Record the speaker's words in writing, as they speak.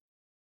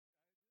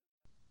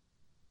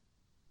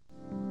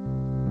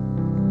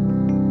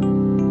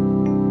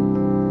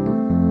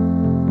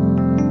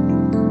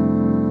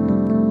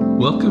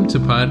Welcome to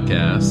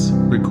podcasts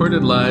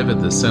recorded live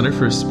at the Center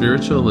for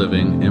Spiritual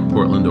Living in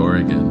Portland,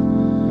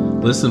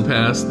 Oregon. Listen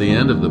past the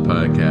end of the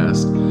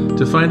podcast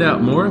to find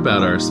out more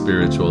about our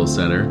spiritual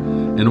center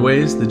and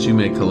ways that you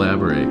may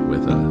collaborate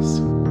with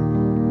us.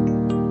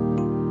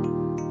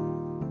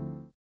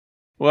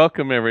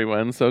 Welcome,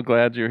 everyone. So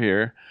glad you're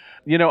here.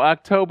 You know,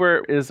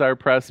 October is our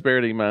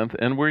prosperity month,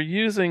 and we're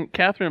using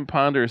Catherine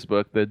Ponder's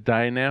book, The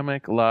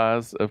Dynamic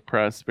Laws of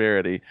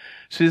Prosperity.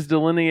 She's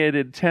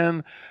delineated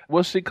 10,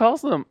 she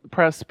calls them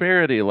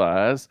prosperity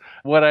laws.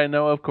 What I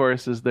know, of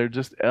course, is they're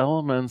just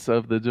elements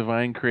of the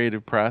divine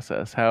creative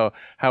process, how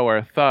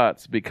our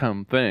thoughts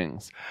become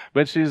things.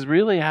 But she's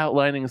really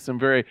outlining some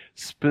very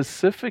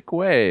specific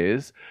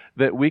ways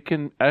that we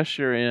can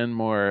usher in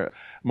more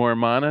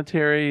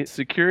monetary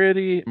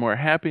security, more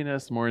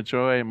happiness, more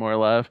joy, more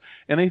love,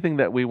 anything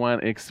that we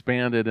want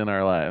expanded in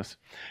our lives.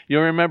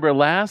 You'll remember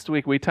last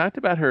week we talked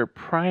about her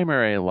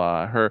primary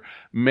law, her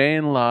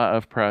main law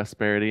of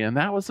prosperity, and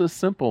that was a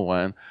simple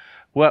one.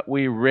 What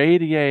we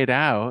radiate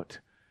out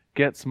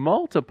gets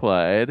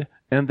multiplied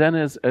and then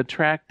is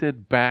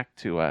attracted back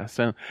to us.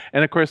 And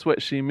of course, what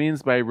she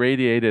means by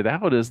radiated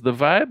out is the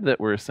vibe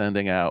that we're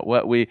sending out,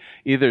 what we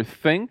either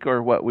think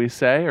or what we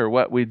say or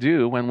what we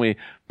do. When we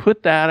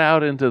put that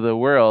out into the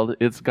world,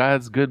 it's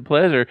God's good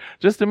pleasure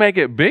just to make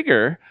it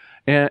bigger,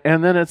 and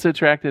then it's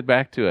attracted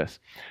back to us.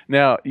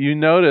 Now, you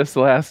noticed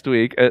last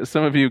week,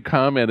 some of you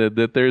commented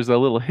that there's a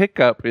little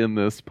hiccup in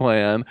this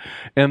plan,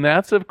 and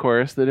that's, of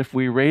course, that if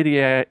we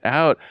radiate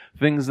out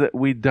things that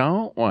we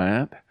don't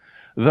want,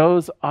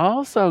 those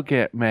also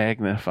get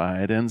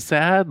magnified and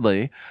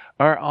sadly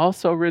are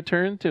also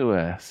returned to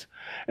us.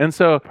 And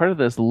so part of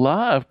this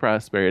law of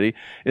prosperity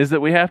is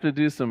that we have to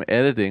do some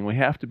editing. We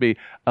have to be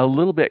a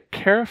little bit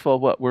careful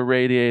what we're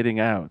radiating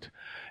out.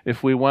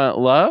 If we want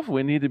love,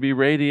 we need to be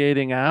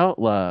radiating out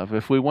love.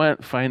 If we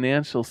want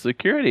financial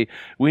security,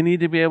 we need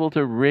to be able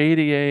to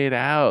radiate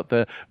out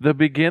the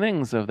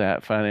beginnings of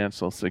that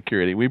financial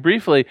security. We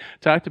briefly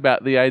talked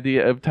about the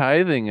idea of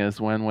tithing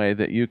as one way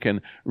that you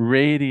can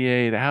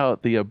radiate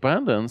out the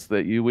abundance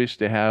that you wish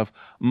to have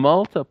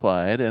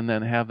multiplied and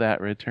then have that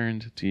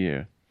returned to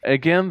you.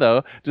 Again,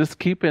 though, just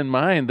keep in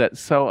mind that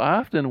so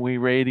often we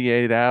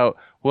radiate out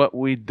what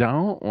we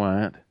don't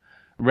want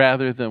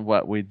rather than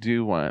what we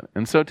do want.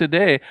 And so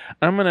today,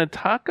 I'm going to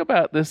talk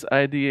about this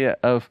idea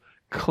of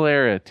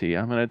clarity.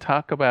 I'm going to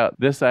talk about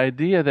this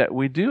idea that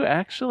we do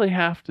actually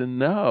have to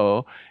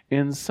know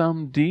in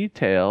some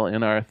detail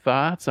in our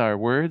thoughts, our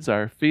words,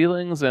 our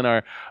feelings, and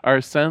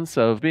our sense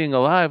of being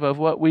alive of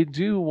what we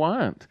do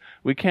want.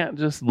 We can't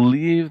just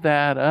leave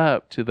that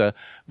up to the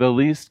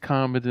least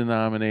common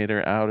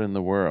denominator out in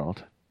the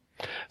world.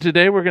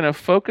 Today we're going to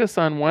focus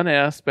on one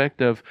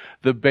aspect of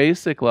the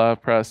basic law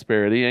of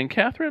prosperity, and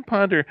Catherine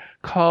Ponder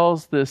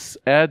calls this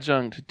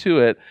adjunct to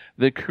it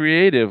the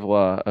creative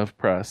law of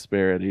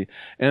prosperity.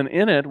 And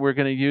in it, we're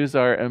going to use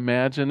our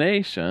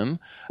imagination,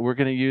 we're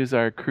going to use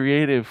our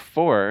creative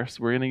force,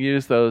 we're going to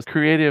use those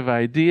creative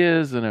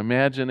ideas and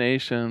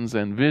imaginations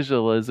and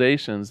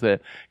visualizations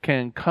that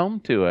can come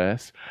to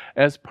us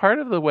as part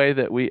of the way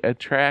that we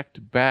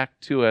attract back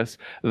to us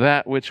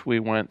that which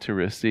we want to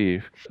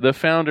receive. The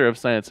founder of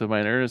Science of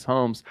Mind, Ernest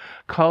Holmes,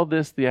 called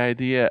this the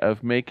idea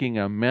of making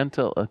a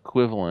mental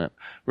equivalent.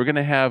 We're going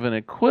to have an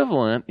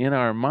equivalent in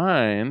our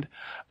mind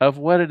of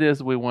what it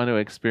is we want to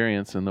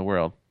experience in the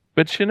world.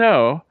 But you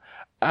know,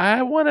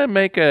 I want to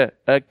make a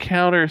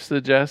counter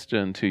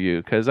suggestion to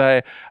you, because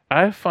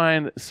I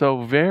find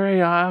so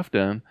very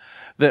often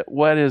that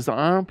what is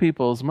on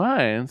people's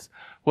minds,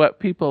 what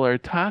people are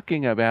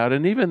talking about,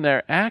 and even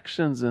their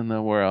actions in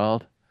the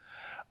world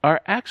are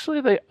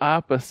actually the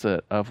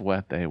opposite of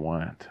what they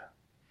want.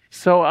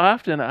 So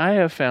often I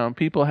have found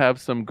people have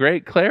some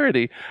great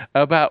clarity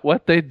about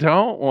what they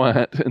don't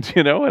want. Do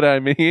you know what I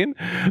mean?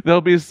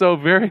 They'll be so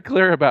very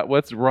clear about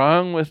what's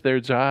wrong with their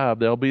job.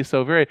 They'll be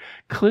so very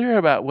clear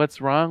about what's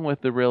wrong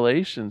with the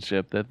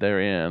relationship that they're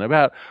in,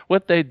 about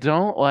what they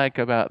don't like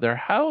about their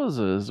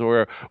houses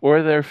or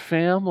their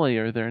family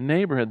or their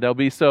neighborhood. They'll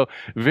be so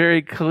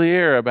very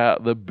clear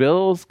about the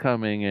bills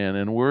coming in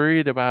and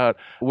worried about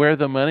where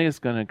the money is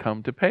going to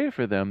come to pay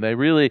for them. They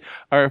really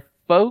are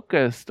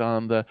focused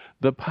on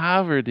the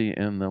poverty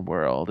in the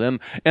world. And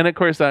of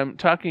course, I'm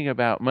talking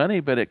about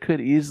money, but it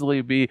could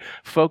easily be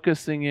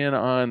focusing in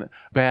on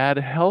bad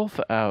health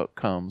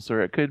outcomes,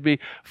 or it could be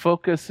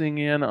focusing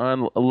in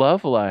on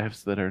love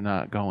lives that are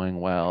not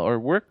going well, or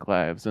work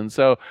lives. And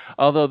so,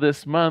 although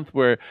this month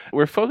we're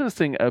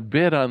focusing a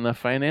bit on the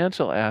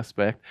financial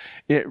aspect,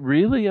 it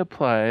really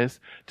applies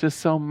to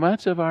so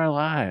much of our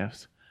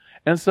lives.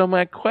 And so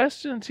my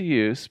question to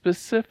you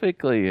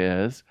specifically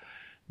is,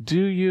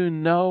 do you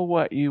know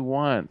what you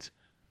want?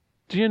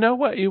 Do you know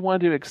what you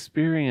want to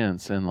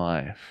experience in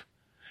life?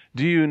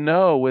 Do you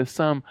know with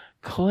some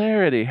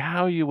clarity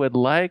how you would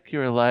like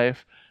your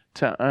life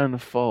to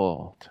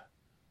unfold?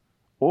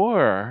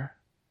 Or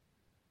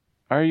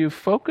are you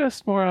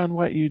focused more on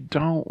what you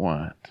don't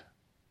want?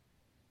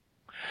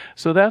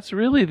 So that's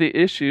really the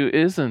issue,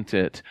 isn't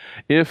it?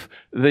 If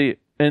the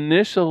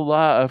initial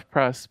law of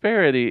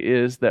prosperity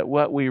is that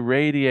what we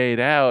radiate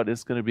out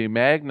is going to be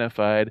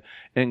magnified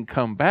and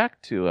come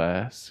back to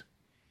us.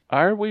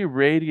 Are we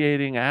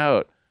radiating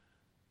out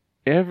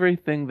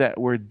everything that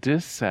we're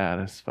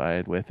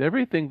dissatisfied with,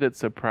 everything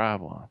that's a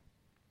problem?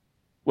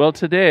 Well,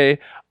 today,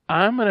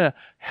 I'm going to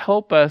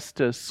help us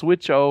to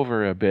switch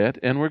over a bit,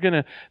 and we're going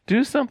to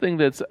do something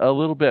that's a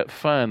little bit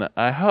fun,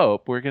 I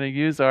hope. We're going to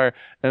use our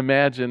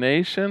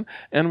imagination,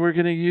 and we're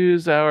going to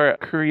use our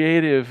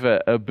creative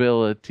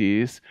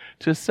abilities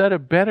to set a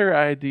better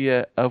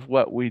idea of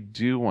what we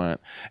do want.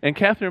 And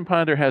Catherine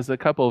Ponder has a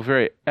couple of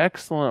very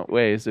excellent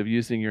ways of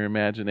using your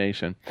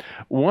imagination.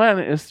 One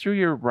is through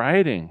your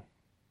writing.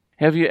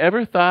 Have you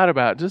ever thought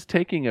about just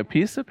taking a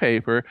piece of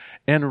paper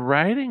and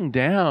writing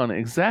down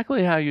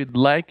exactly how you'd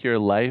like your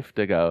life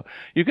to go?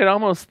 You could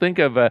almost think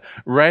of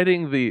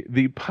writing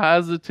the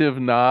positive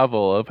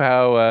novel of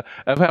how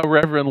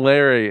Reverend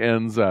Larry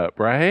ends up,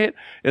 right?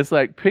 It's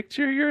like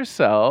picture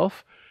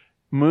yourself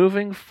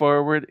moving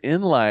forward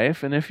in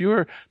life, and if you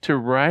were to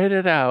write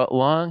it out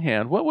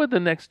longhand, what would the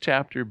next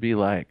chapter be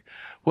like?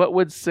 What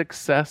would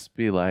success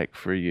be like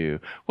for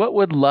you? What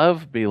would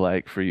love be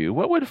like for you?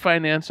 What would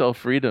financial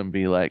freedom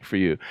be like for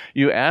you?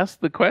 You ask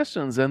the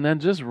questions and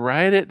then just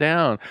write it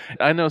down.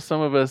 I know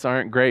some of us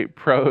aren't great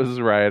prose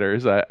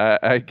writers.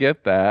 I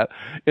get that.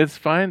 It's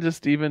fine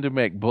just even to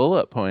make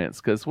bullet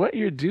points, because what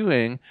you're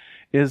doing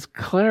is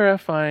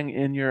clarifying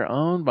in your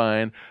own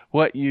mind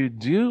what you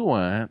do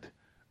want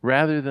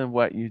rather than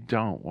what you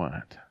don't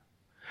want.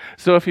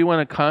 So if you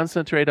want to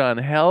concentrate on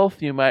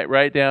health, you might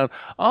write down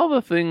all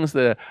the things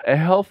that a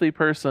healthy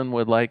person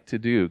would like to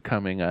do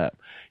coming up.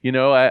 You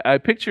know, I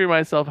picture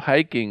myself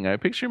hiking. I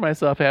picture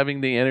myself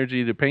having the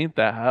energy to paint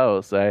the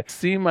house. I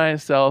see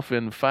myself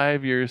in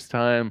 5 years'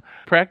 time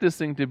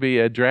practicing to be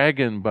a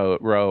dragon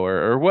boat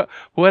rower, or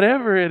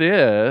whatever it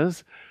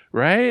is,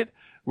 right?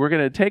 We're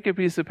going to take a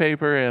piece of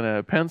paper and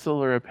a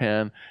pencil or a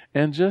pen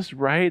and just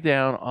write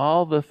down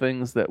all the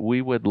things that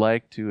we would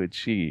like to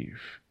achieve.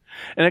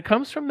 And it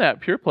comes from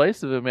that pure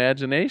place of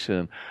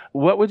imagination.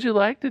 What would you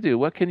like to do?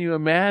 What can you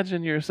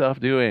imagine yourself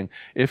doing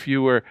if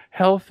you were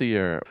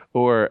healthier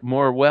or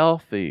more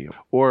wealthy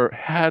or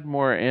had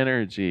more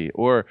energy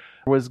or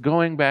was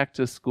going back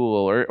to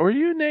school or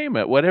you name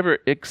it, whatever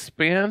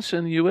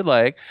expansion you would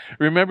like?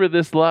 Remember,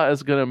 this law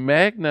is going to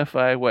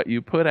magnify what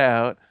you put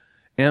out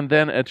and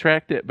then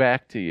attract it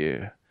back to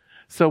you.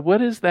 So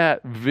what is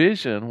that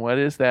vision? What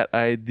is that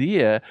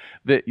idea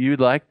that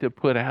you'd like to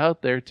put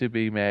out there to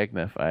be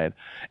magnified?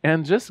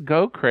 And just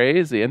go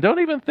crazy. And don't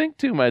even think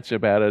too much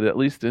about it, at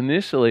least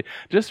initially.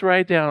 Just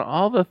write down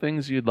all the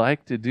things you'd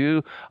like to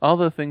do, all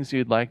the things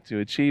you'd like to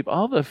achieve,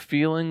 all the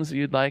feelings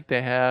you'd like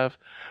to have,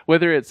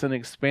 whether it's an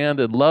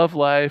expanded love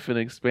life, an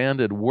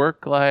expanded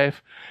work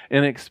life,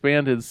 an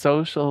expanded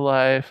social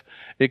life,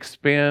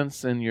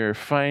 expanse in your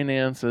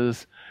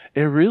finances.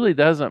 It really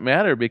doesn't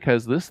matter,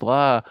 because this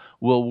law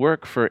will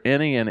work for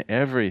any and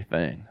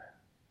everything.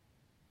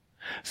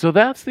 So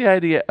that's the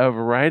idea of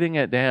writing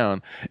it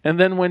down. And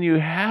then when you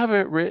have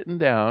it written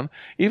down,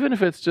 even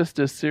if it's just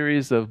a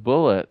series of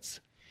bullets,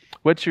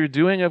 what you're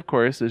doing, of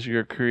course, is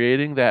you're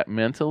creating that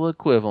mental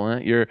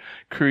equivalent. You're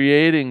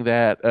creating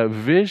that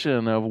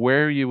vision of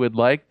where you would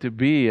like to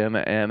be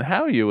and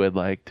how you would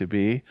like to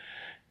be.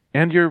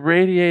 And you're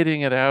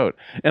radiating it out.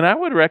 And I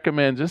would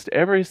recommend just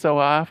every so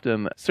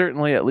often,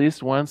 certainly at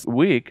least once a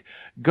week,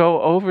 go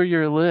over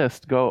your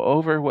list, go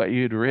over what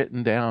you'd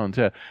written down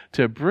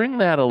to bring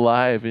that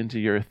alive into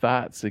your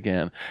thoughts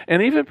again.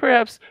 And even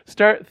perhaps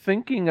start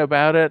thinking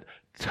about it,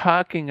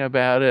 talking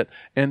about it,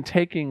 and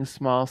taking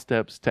small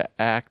steps to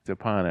act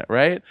upon it,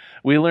 right?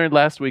 We learned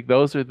last week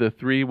those are the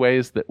 3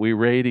 ways that we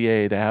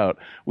radiate out.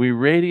 We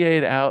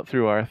radiate out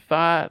through our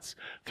thoughts,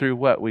 through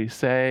what we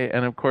say,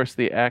 and of course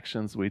the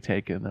actions we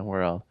take in the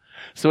world.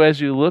 So as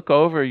you look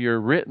over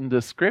your written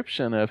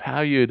description of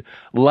how you'd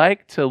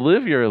like to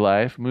live your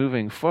life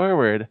moving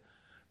forward,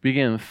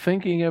 begin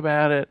thinking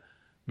about it,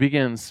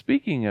 begin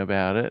speaking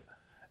about it,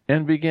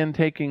 and begin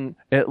taking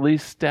at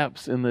least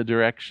steps in the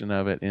direction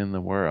of it in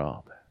the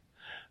world.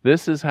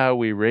 This is how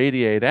we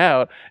radiate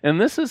out, and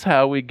this is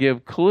how we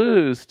give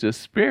clues to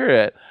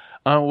Spirit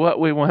on what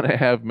we want to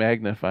have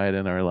magnified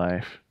in our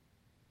life.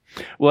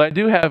 Well, I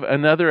do have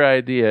another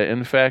idea.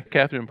 In fact,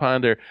 Catherine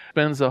Ponder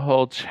spends a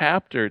whole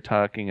chapter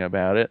talking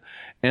about it,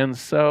 and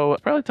so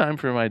it's probably time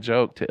for my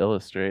joke to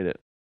illustrate it.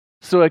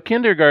 So a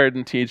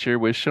kindergarten teacher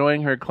was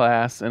showing her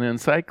class an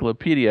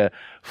encyclopedia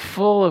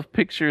full of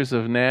pictures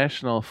of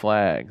national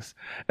flags.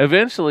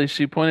 Eventually,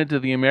 she pointed to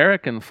the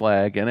American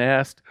flag and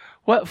asked,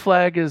 "What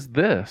flag is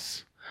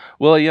this?"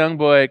 Well, a young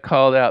boy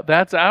called out,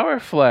 "That's our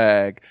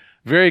flag."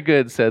 "Very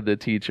good," said the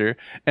teacher.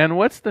 "And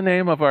what's the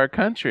name of our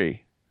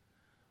country?"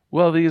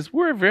 Well, these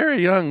were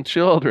very young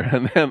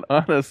children, and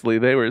honestly,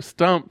 they were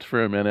stumped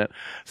for a minute.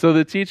 So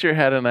the teacher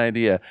had an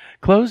idea.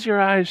 "Close your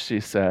eyes," she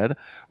said.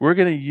 "We're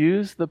going to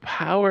use the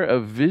power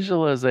of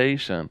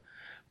visualization.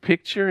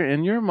 Picture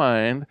in your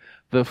mind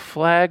the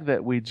flag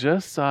that we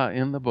just saw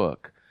in the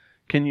book.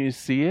 Can you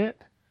see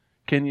it?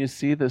 Can you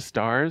see the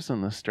stars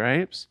and the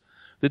stripes?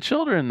 The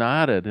children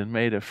nodded and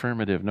made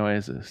affirmative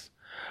noises.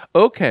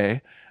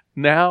 Okay,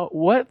 now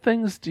what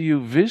things do you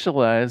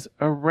visualize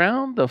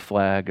around the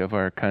flag of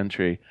our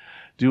country?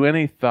 Do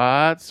any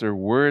thoughts or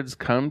words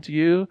come to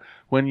you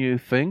when you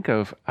think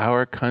of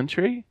our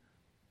country?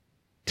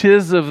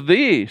 "'Tis of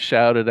thee,"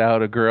 shouted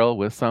out a girl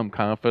with some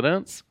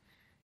confidence.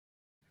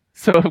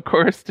 So, of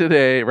course,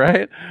 today,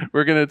 right,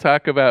 we're going to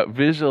talk about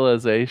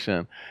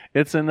visualization.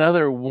 It's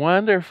another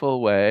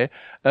wonderful way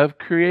of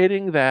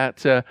creating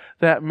that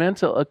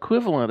mental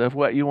equivalent of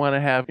what you want to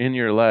have in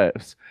your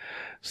lives.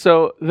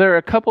 So there are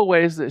a couple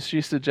ways that she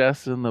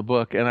suggests in the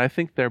book, and I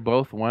think they're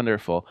both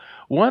wonderful.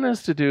 One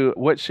is to do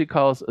what she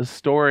calls a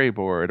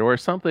storyboard, or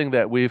something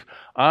that we've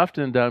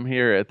often done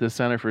here at the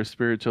Center for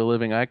Spiritual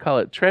Living. I call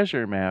it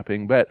treasure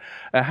mapping, but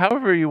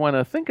however you want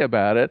to think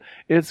about it,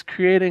 it's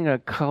creating a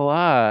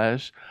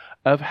collage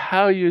of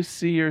how you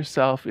see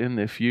yourself in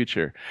the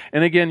future.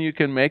 And again, you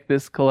can make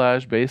this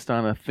collage based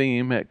on a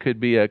theme. It could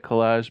be a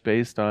collage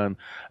based on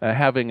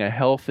having a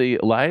healthy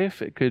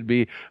life. It could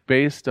be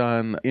based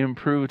on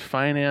improved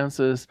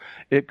finances.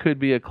 It could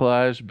be a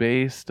collage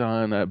based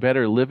on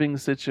better living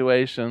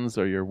situations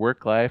or your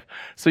work life.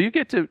 So you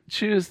get to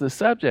choose the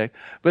subject,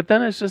 but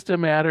then it's just a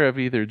matter of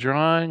either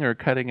drawing or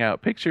cutting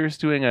out pictures,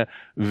 doing a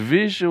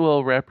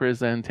visual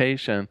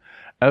representation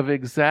of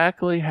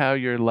exactly how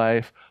your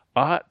life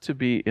ought to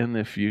be in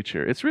the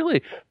future. It's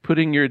really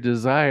putting your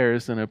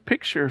desires in a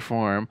picture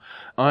form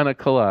on a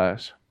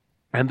collage.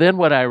 And then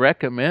what I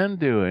recommend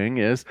doing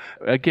is,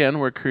 again,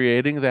 we're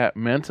creating that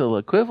mental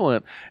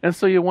equivalent. And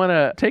so you want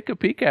to take a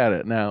peek at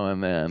it now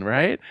and then,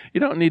 right? You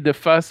don't need to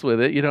fuss with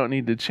it. You don't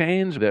need to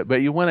change it,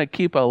 but you want to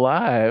keep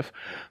alive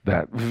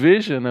that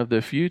vision of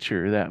the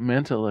future, that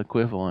mental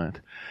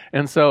equivalent.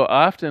 And so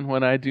often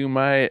when I do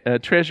my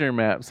treasure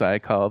maps, I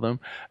call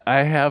them,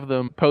 I have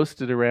them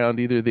posted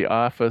around either the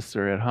office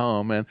or at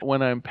home. And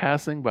when I'm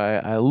passing by,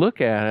 I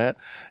look at it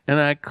and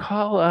I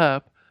call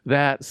up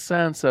that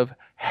sense of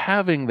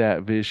having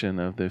that vision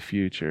of the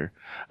future,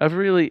 of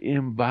really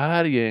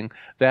embodying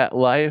that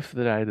life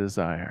that I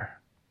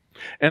desire.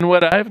 And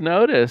what I've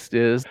noticed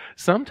is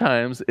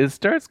sometimes it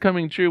starts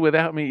coming true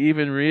without me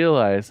even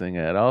realizing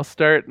it. I'll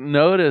start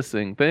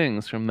noticing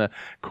things from the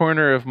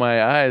corner of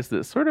my eyes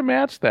that sort of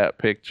match that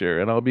picture,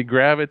 and I'll be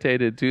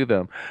gravitated to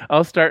them.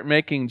 I'll start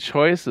making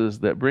choices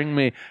that bring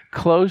me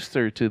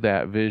closer to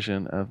that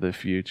vision of the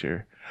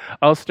future.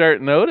 I'll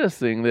start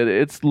noticing that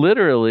it's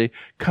literally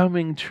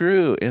coming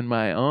true in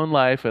my own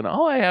life, and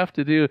all I have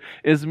to do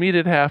is meet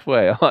it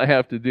halfway. All I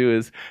have to do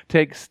is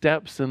take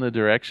steps in the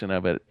direction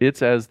of it.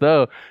 It's as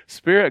though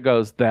Spirit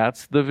goes,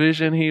 that's the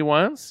vision He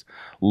wants.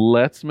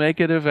 Let's make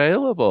it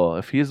available.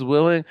 If He's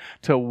willing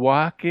to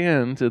walk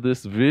into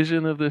this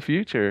vision of the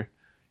future,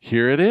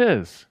 here it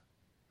is.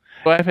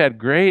 I've had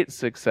great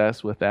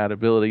success with that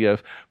ability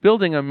of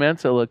building a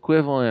mental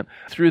equivalent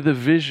through the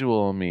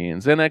visual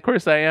means. And of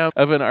course, I am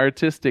of an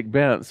artistic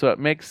bent, so it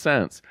makes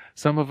sense.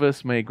 Some of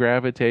us may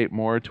gravitate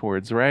more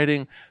towards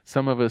writing.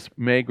 Some of us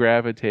may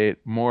gravitate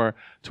more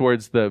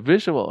towards the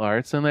visual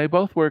arts, and they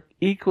both work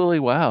equally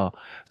well.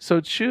 So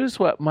choose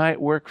what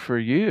might work for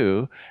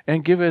you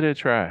and give it a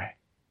try.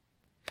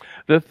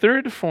 The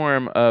third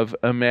form of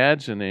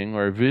imagining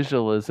or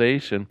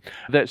visualization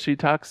that she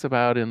talks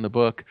about in the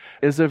book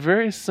is a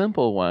very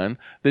simple one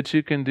that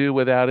you can do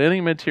without any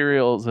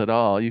materials at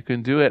all. You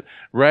can do it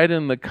right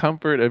in the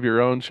comfort of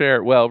your own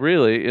chair. Well,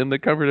 really, in the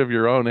comfort of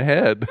your own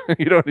head.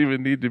 You don't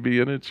even need to be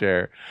in a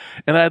chair.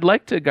 And I'd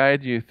like to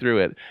guide you through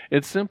it.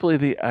 It's simply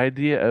the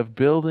idea of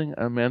building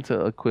a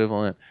mental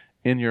equivalent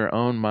in your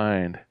own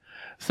mind.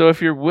 So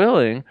if you're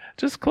willing,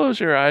 just close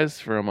your eyes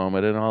for a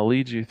moment and I'll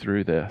lead you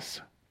through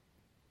this.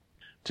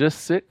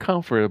 Just sit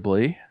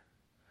comfortably.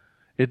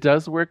 It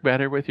does work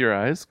better with your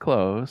eyes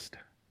closed.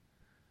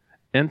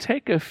 And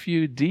take a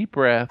few deep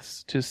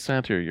breaths to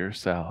center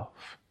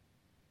yourself.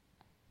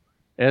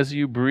 As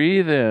you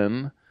breathe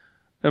in,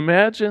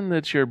 imagine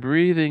that you're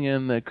breathing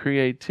in the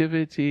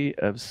creativity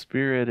of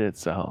Spirit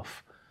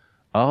itself.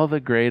 All the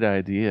great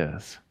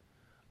ideas,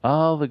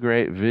 all the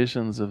great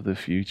visions of the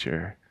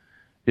future.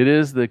 It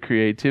is the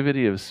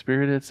creativity of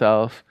Spirit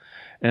itself.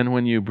 And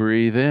when you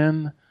breathe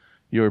in,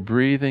 you're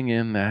breathing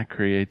in that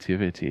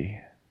creativity.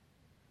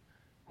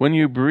 When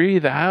you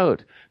breathe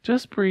out,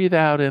 just breathe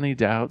out any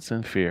doubts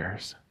and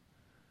fears.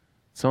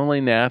 It's only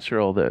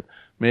natural that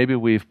maybe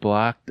we've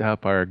blocked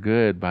up our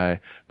good by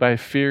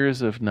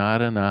fears of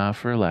not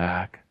enough or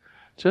lack.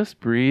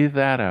 Just breathe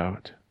that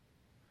out.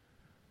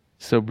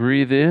 So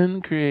breathe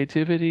in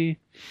creativity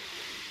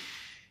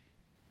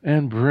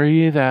and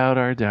breathe out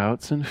our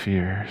doubts and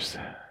fears.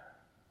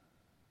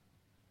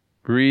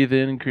 Breathe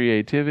in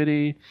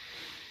creativity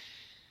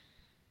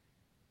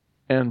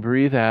and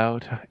breathe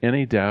out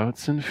any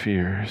doubts and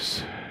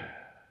fears.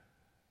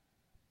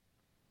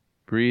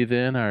 Breathe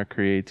in our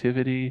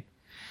creativity.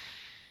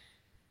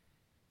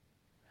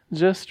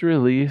 Just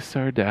release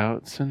our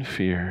doubts and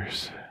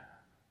fears.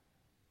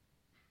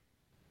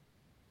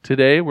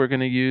 Today we're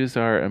going to use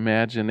our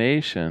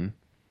imagination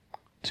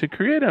to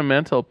create a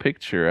mental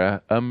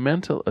picture, a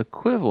mental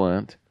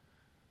equivalent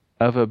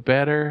of a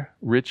better,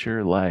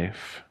 richer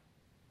life.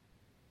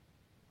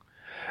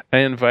 I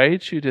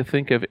invite you to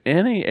think of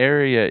any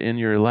area in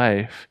your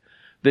life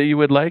that you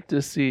would like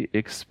to see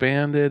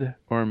expanded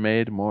or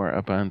made more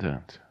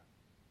abundant.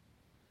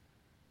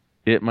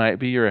 It might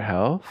be your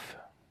health.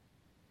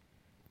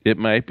 It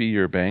might be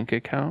your bank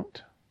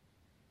account.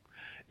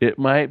 It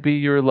might be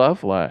your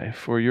love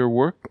life or your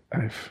work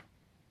life.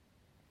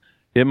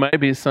 It might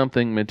be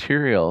something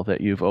material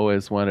that you've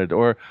always wanted,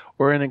 or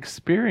an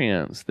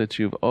experience that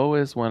you've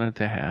always wanted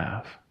to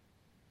have.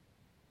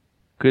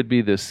 Could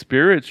be the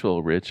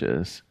spiritual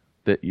riches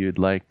that you'd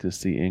like to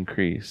see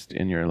increased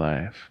in your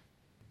life.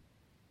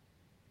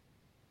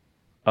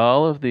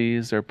 All of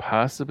these are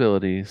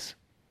possibilities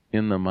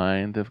in the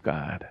mind of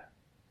God.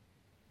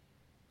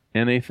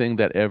 Anything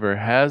that ever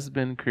has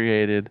been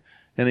created,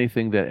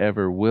 anything that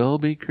ever will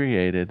be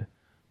created,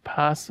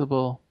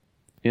 possible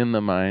in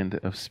the mind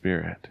of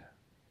Spirit.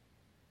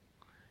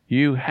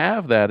 You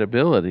have that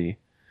ability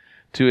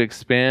to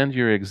expand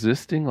your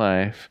existing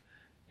life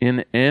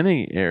in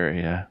any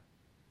area,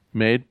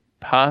 made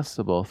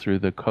possible through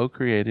the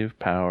co-creative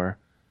power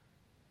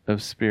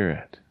of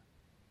Spirit.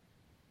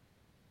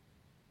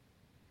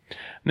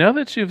 Now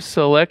that you've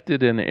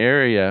selected an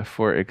area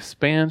for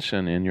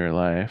expansion in your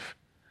life,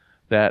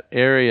 that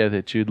area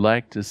that you'd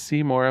like to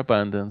see more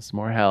abundance,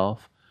 more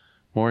health,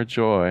 more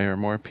joy, or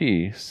more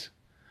peace,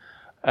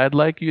 I'd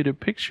like you to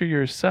picture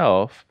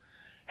yourself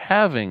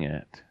having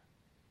it.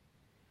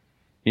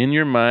 In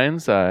your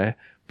mind's eye,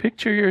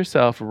 picture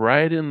yourself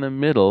right in the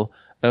middle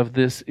of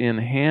this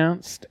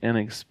enhanced and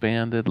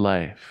expanded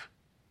life.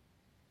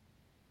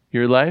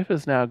 Your life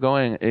is now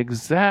going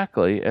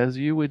exactly as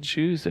you would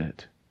choose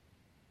it.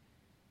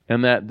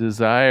 And that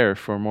desire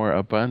for more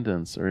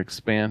abundance or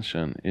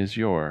expansion is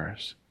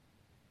yours.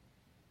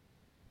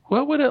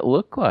 What would it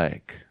look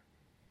like?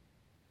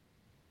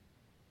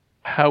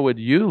 How would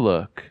you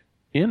look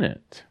in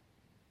it?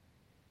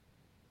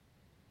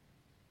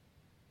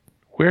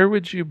 Where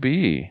would you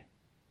be?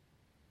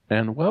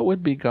 And what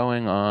would be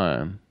going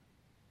on?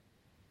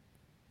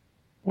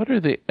 What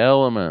are the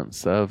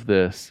elements of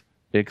this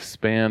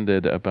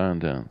expanded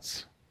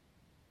abundance?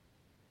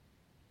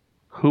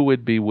 Who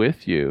would be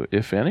with you,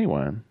 if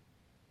anyone?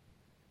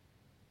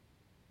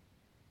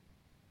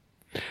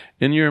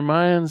 In your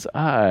mind's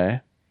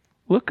eye,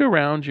 look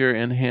around your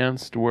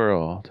enhanced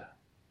world.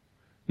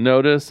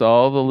 Notice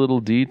all the little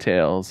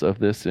details of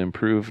this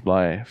improved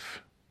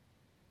life.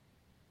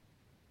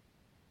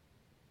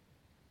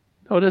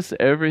 Notice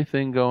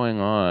everything going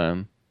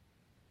on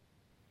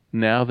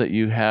now that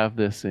you have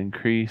this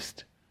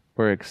increased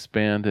or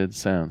expanded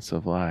sense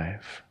of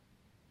life.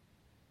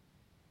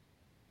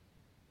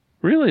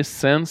 Really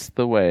sense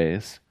the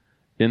ways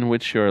in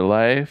which your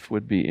life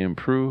would be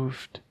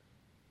improved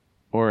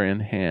or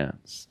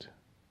enhanced.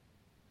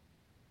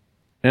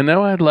 And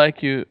now I'd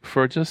like you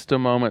for just a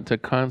moment to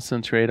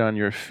concentrate on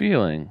your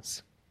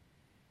feelings.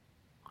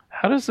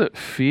 How does it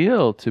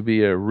feel to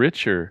be a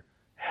richer,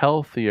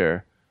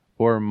 healthier,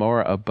 or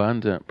more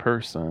abundant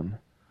person?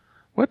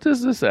 What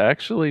does this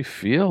actually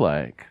feel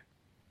like?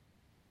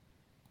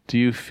 Do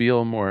you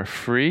feel more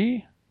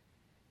free?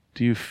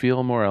 Do you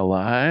feel more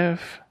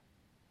alive?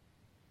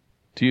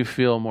 Do you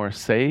feel more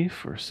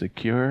safe or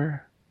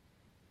secure?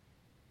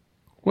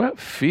 What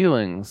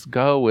feelings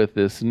go with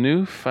this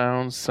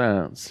newfound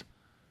sense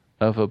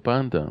of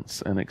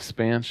abundance and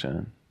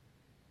expansion?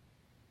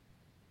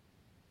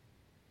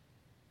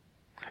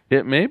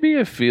 It may be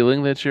a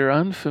feeling that you're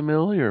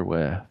unfamiliar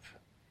with.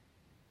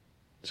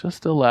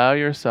 Just allow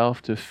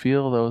yourself to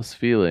feel those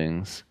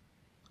feelings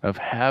of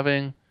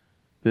having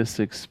this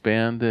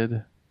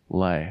expanded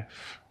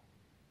life.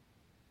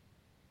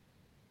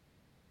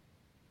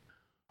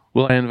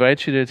 Well, I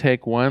invite you to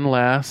take one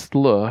last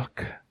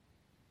look.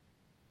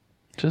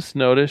 Just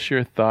notice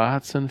your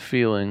thoughts and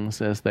feelings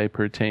as they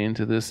pertain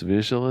to this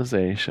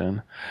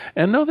visualization.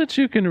 And know that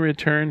you can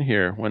return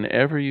here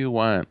whenever you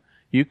want.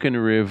 You can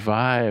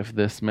revive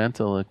this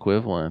mental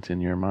equivalent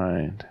in your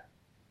mind.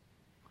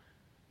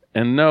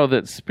 And know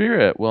that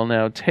Spirit will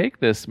now take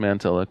this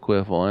mental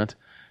equivalent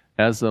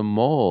as a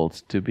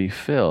mold to be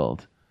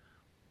filled.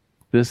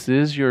 This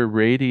is your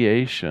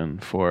radiation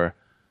for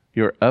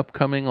your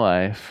upcoming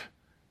life,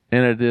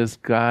 and it is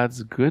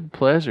God's good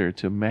pleasure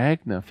to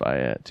magnify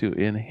it, to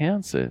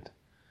enhance it,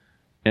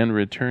 and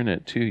return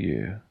it to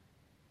you.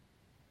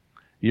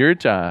 Your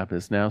job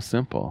is now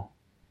simple.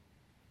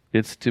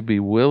 It's to be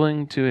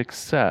willing to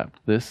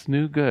accept this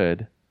new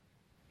good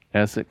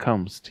as it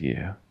comes to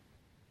you.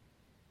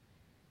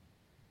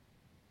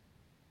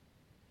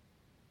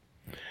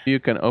 You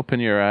can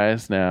open your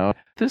eyes now.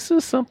 This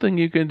is something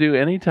you can do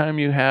anytime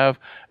you have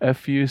a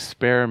few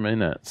spare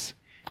minutes.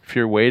 If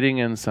you're waiting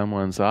in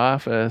someone's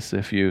office,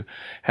 if you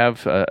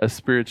have a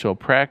spiritual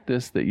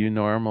practice that you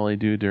normally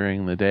do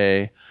during the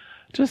day,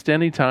 just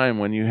any time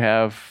when you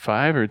have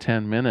 5 or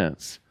 10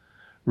 minutes,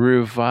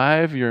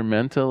 revive your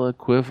mental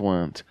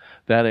equivalent,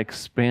 that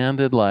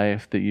expanded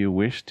life that you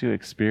wish to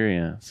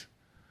experience.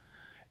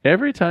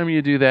 Every time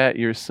you do that,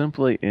 you're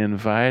simply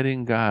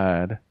inviting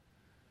God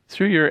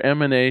through your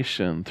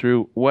emanation,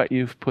 through what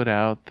you've put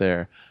out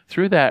there,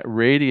 through that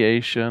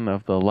radiation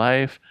of the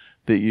life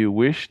that you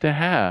wish to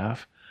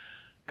have,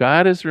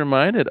 God is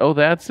reminded, oh,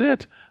 that's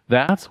it.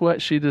 That's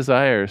what she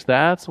desires.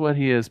 That's what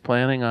he is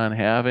planning on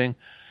having.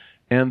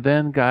 And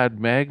then God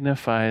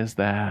magnifies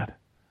that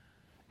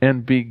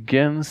and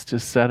begins to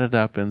set it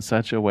up in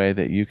such a way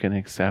that you can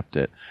accept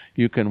it.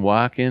 You can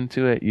walk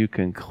into it, you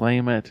can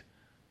claim it,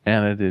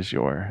 and it is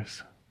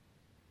yours.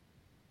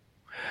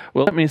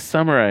 Well, let me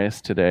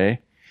summarize today.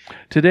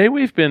 Today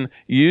we've been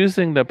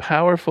using the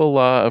powerful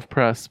law of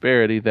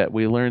prosperity that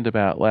we learned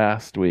about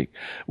last week.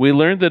 We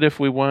learned that if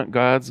we want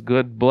God's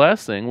good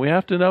blessing, we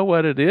have to know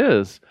what it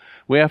is.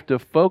 We have to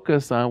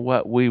focus on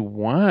what we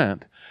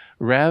want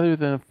rather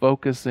than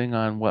focusing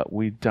on what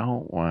we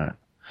don't want.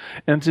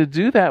 And to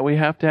do that, we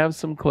have to have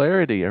some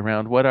clarity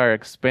around what our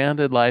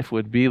expanded life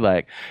would be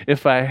like.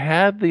 If I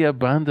had the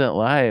abundant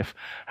life,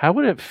 how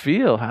would it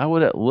feel? How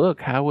would it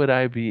look? How would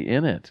I be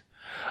in it?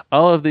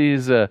 All of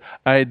these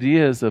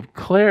ideas of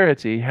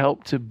clarity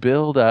help to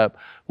build up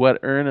what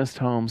Ernest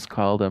Holmes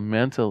called a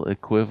mental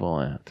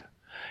equivalent.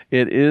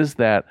 It is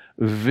that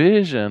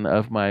vision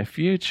of my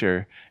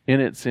future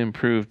in its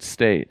improved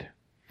state.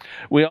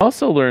 We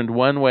also learned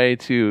one way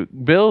to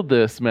build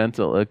this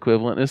mental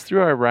equivalent is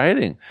through our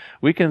writing.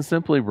 We can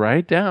simply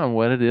write down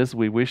what it is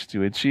we wish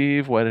to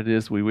achieve, what it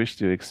is we wish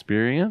to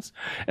experience.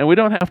 And we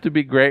don't have to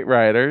be great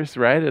writers,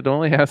 right? It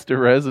only has to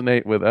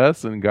resonate with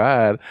us and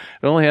God.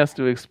 It only has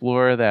to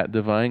explore that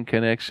divine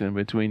connection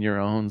between your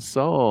own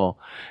soul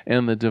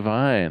and the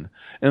divine.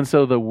 And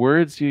so the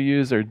words you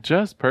use are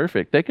just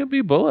perfect. They can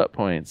be bullet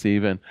points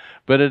even,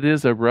 but it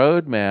is a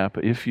roadmap,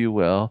 if you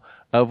will,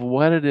 of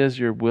what it is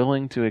you're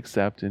willing to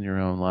accept in your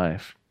own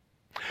life.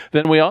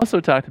 Then we also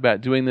talked about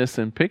doing this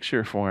in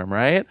picture form,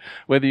 right?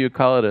 Whether you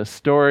call it a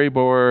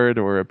storyboard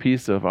or a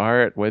piece of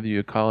art, whether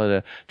you call it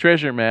a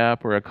treasure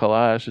map or a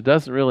collage, it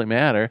doesn't really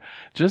matter.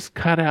 Just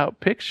cut out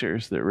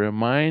pictures that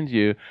remind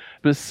you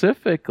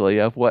specifically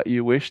of what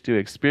you wish to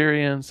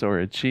experience or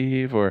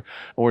achieve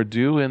or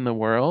do in the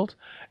world.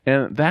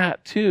 And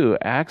that, too,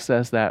 acts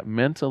as that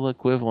mental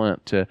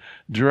equivalent to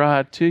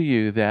draw to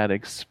you that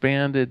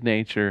expanded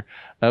nature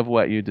of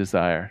what you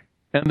desire.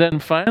 And then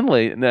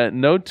finally,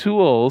 no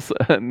tools,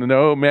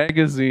 no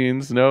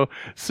magazines, no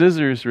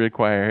scissors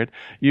required.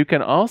 You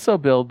can also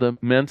build the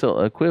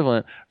mental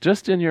equivalent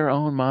just in your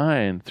own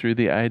mind through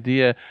the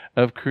idea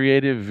of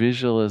creative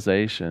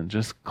visualization.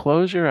 Just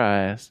close your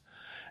eyes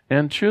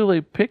and truly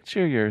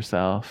picture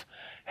yourself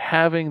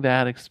having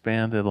that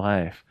expanded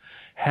life.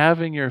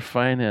 Having your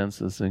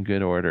finances in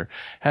good order,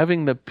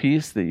 having the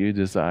peace that you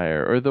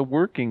desire or the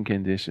working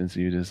conditions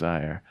you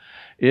desire.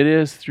 It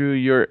is through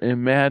your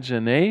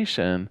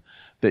imagination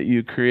that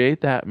you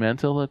create that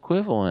mental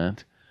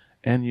equivalent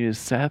and you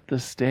set the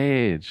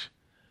stage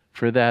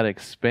for that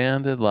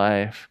expanded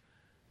life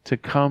to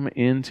come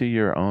into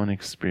your own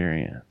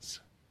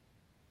experience.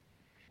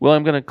 Well,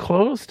 I'm going to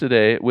close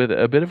today with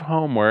a bit of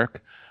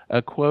homework,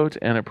 a quote,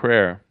 and a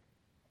prayer.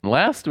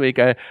 Last week,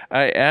 I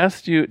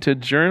asked you to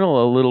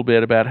journal a little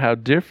bit about how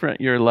different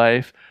your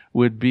life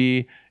would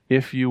be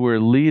if you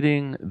were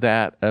leading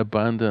that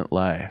abundant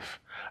life.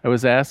 I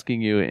was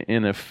asking you,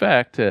 in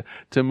effect,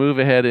 to move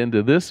ahead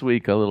into this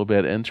week a little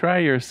bit and try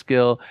your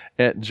skill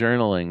at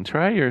journaling.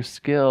 Try your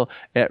skill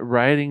at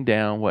writing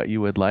down what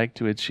you would like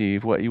to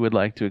achieve, what you would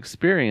like to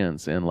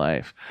experience in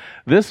life.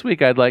 This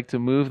week, I'd like to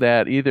move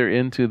that either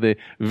into the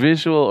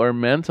visual or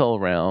mental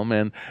realm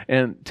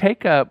and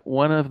take up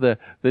one of the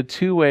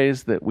two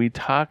ways that we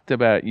talked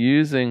about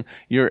using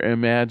your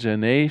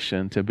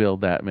imagination to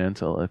build that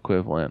mental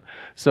equivalent.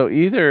 So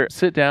either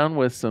sit down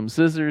with some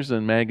scissors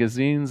and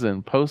magazines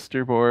and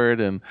poster boards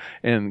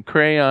and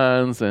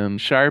crayons and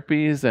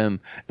Sharpies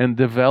and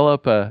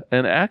develop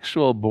an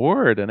actual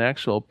board, an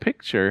actual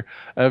picture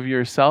of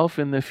yourself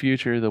in the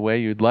future the way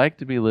you'd like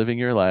to be living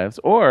your lives.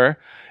 Or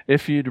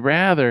if you'd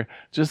rather,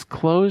 just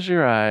close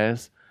your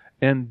eyes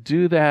and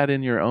do that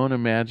in your own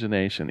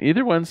imagination.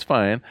 Either one's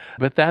fine,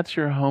 but that's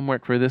your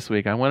homework for this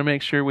week. I want to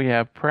make sure we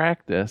have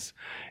practice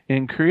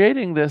in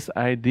creating this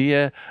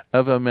idea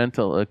of a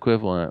mental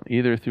equivalent,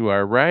 either through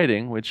our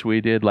writing, which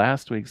we did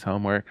last week's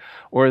homework,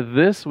 or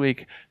this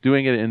week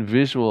doing it in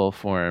visual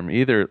form,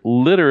 either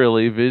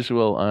literally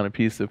visual on a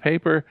piece of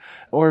paper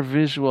or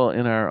visual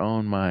in our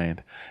own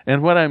mind.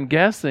 And what I'm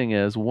guessing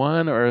is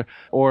one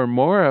or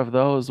more of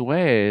those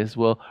ways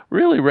will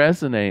really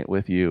resonate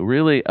with you,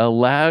 really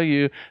allow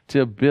you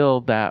to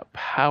build that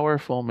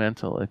powerful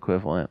mental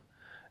equivalent.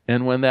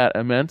 And when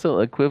that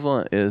mental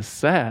equivalent is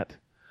set,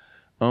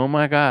 oh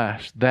my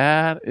gosh,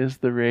 that is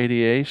the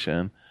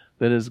radiation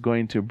that is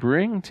going to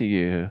bring to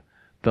you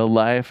the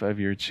life of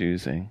your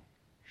choosing.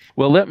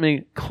 Well, let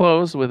me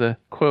close with a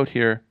quote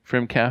here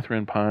from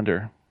Catherine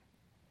Ponder.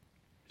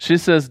 She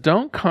says,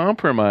 "Don't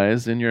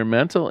compromise in your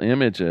mental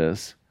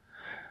images.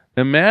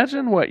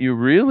 Imagine what you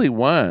really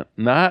want,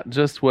 not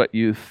just what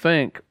you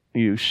think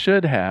you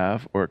should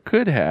have or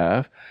could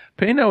have.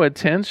 Pay no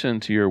attention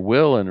to your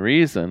will and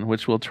reason,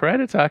 which will try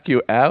to talk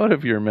you out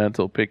of your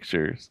mental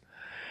pictures.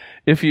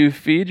 If you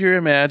feed your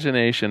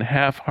imagination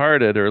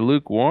half-hearted or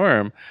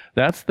lukewarm,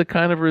 that's the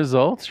kind of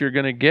results you're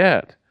going to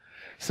get.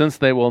 Since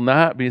they will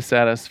not be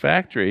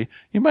satisfactory,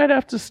 you might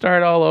have to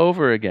start all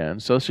over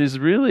again. So she's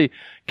really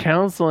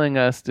counseling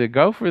us to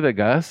go for the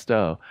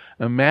gusto.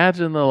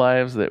 Imagine the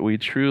lives that we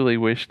truly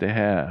wish to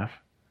have.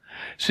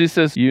 She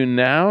says, you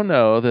now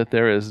know that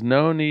there is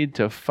no need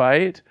to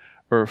fight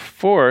or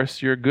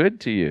force your good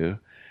to you.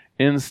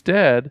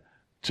 Instead,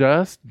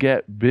 just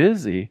get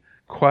busy.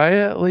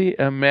 Quietly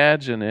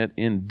imagine it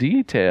in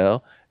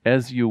detail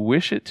as you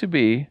wish it to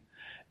be,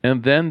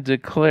 and then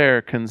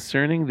declare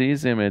concerning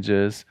these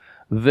images,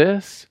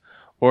 this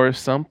or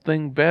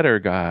something better,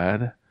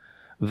 God,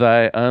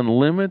 thy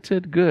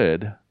unlimited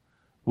good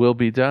will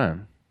be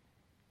done.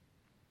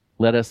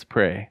 Let us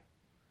pray.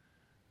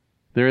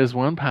 There is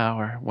one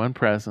power, one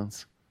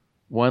presence,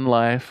 one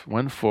life,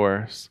 one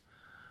force,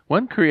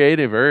 one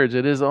creative urge.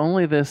 It is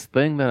only this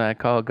thing that I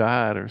call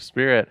God or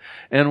Spirit.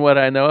 And what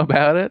I know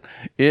about it,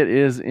 it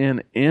is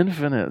in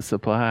infinite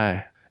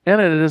supply. And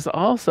it is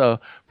also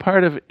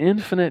part of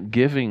infinite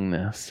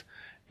givingness.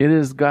 It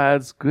is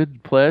God's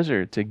good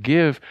pleasure to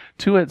give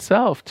to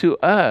itself, to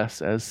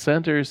us, as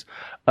centers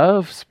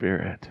of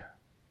Spirit.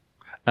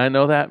 I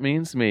know that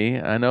means me.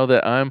 I know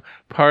that I'm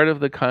part of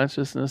the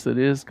consciousness that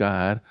is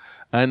God.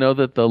 I know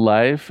that the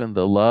life and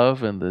the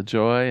love and the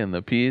joy and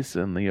the peace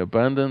and the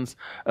abundance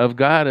of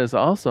God is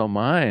also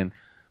mine.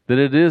 That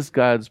it is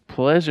God's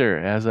pleasure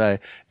as I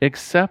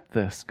accept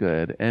this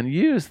good and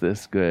use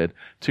this good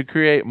to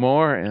create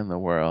more in the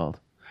world.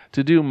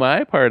 To do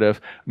my part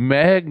of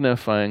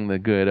magnifying the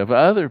good of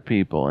other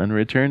people and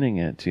returning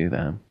it to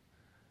them.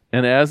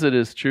 And as it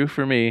is true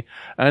for me,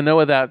 I know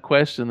without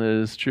question that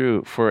it is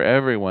true for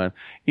everyone.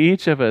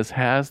 Each of us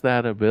has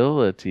that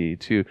ability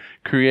to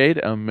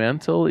create a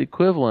mental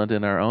equivalent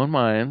in our own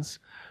minds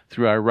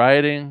through our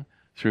writing,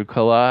 through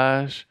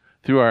collage,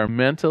 through our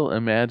mental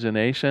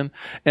imagination.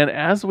 And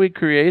as we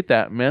create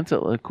that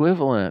mental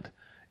equivalent,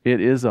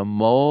 it is a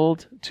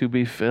mold to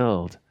be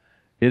filled.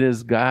 It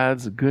is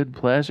God's good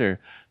pleasure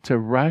to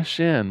rush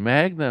in,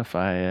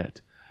 magnify it,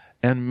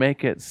 and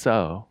make it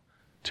so,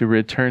 to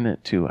return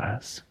it to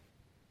us.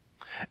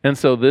 And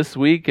so this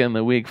week and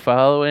the week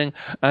following,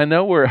 I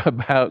know we're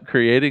about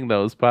creating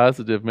those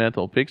positive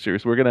mental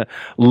pictures. We're going to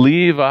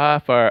leave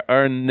off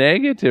our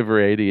negative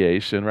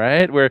radiation,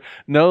 right? We're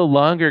no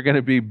longer going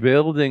to be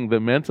building the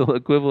mental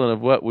equivalent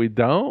of what we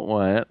don't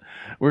want.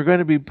 We're going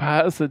to be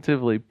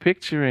positively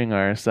picturing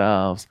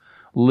ourselves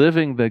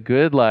living the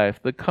good life,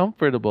 the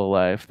comfortable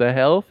life, the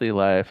healthy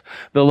life,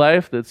 the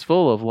life that's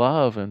full of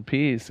love and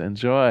peace and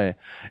joy.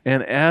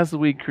 And as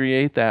we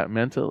create that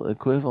mental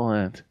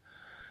equivalent,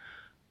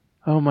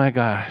 oh my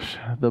gosh,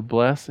 the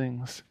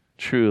blessings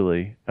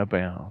truly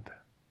abound.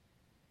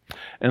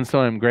 And so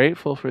I'm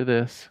grateful for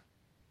this.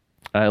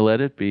 I let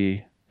it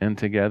be, and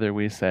together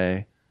we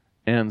say,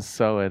 and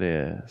so it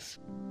is.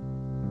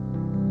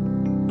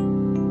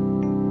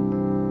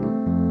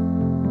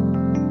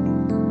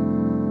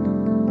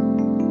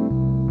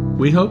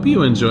 We hope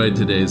you enjoyed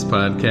today's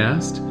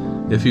podcast.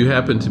 If you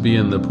happen to be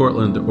in the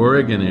Portland,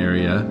 Oregon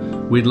area,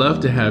 we'd love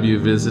to have you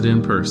visit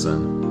in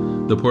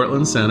person. The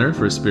Portland Center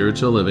for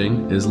Spiritual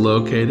Living is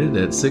located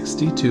at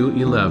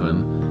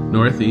 6211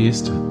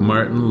 Northeast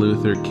Martin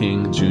Luther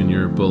King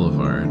Jr.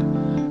 Boulevard.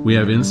 We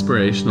have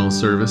inspirational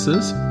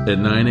services at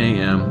 9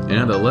 a.m.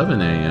 and 11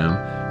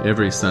 a.m.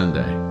 every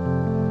Sunday.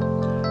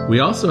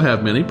 We also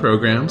have many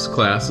programs,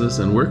 classes,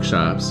 and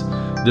workshops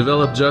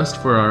developed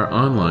just for our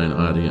online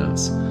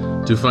audience.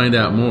 To find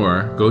out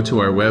more, go to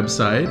our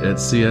website at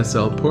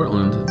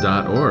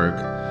cslportland.org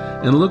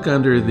and look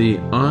under the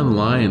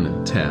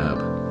Online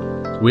tab.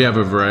 We have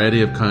a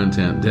variety of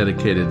content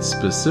dedicated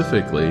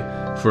specifically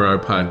for our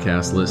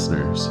podcast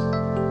listeners.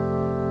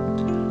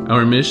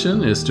 Our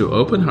mission is to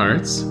open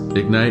hearts,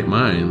 ignite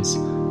minds,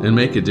 and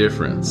make a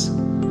difference.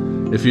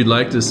 If you'd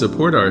like to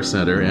support our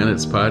center and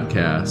its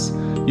podcasts,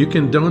 you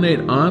can donate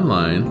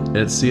online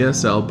at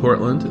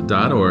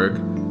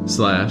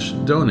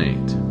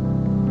cslportland.org/donate.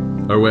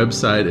 Our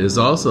website is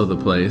also the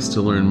place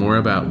to learn more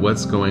about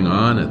what's going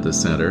on at the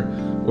center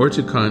or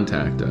to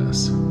contact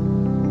us.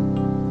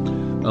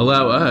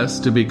 Allow us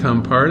to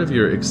become part of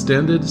your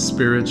extended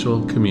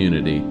spiritual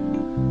community.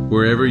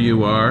 Wherever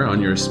you are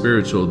on your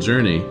spiritual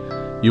journey,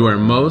 you are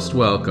most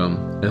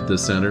welcome at the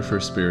Center for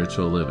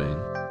Spiritual Living.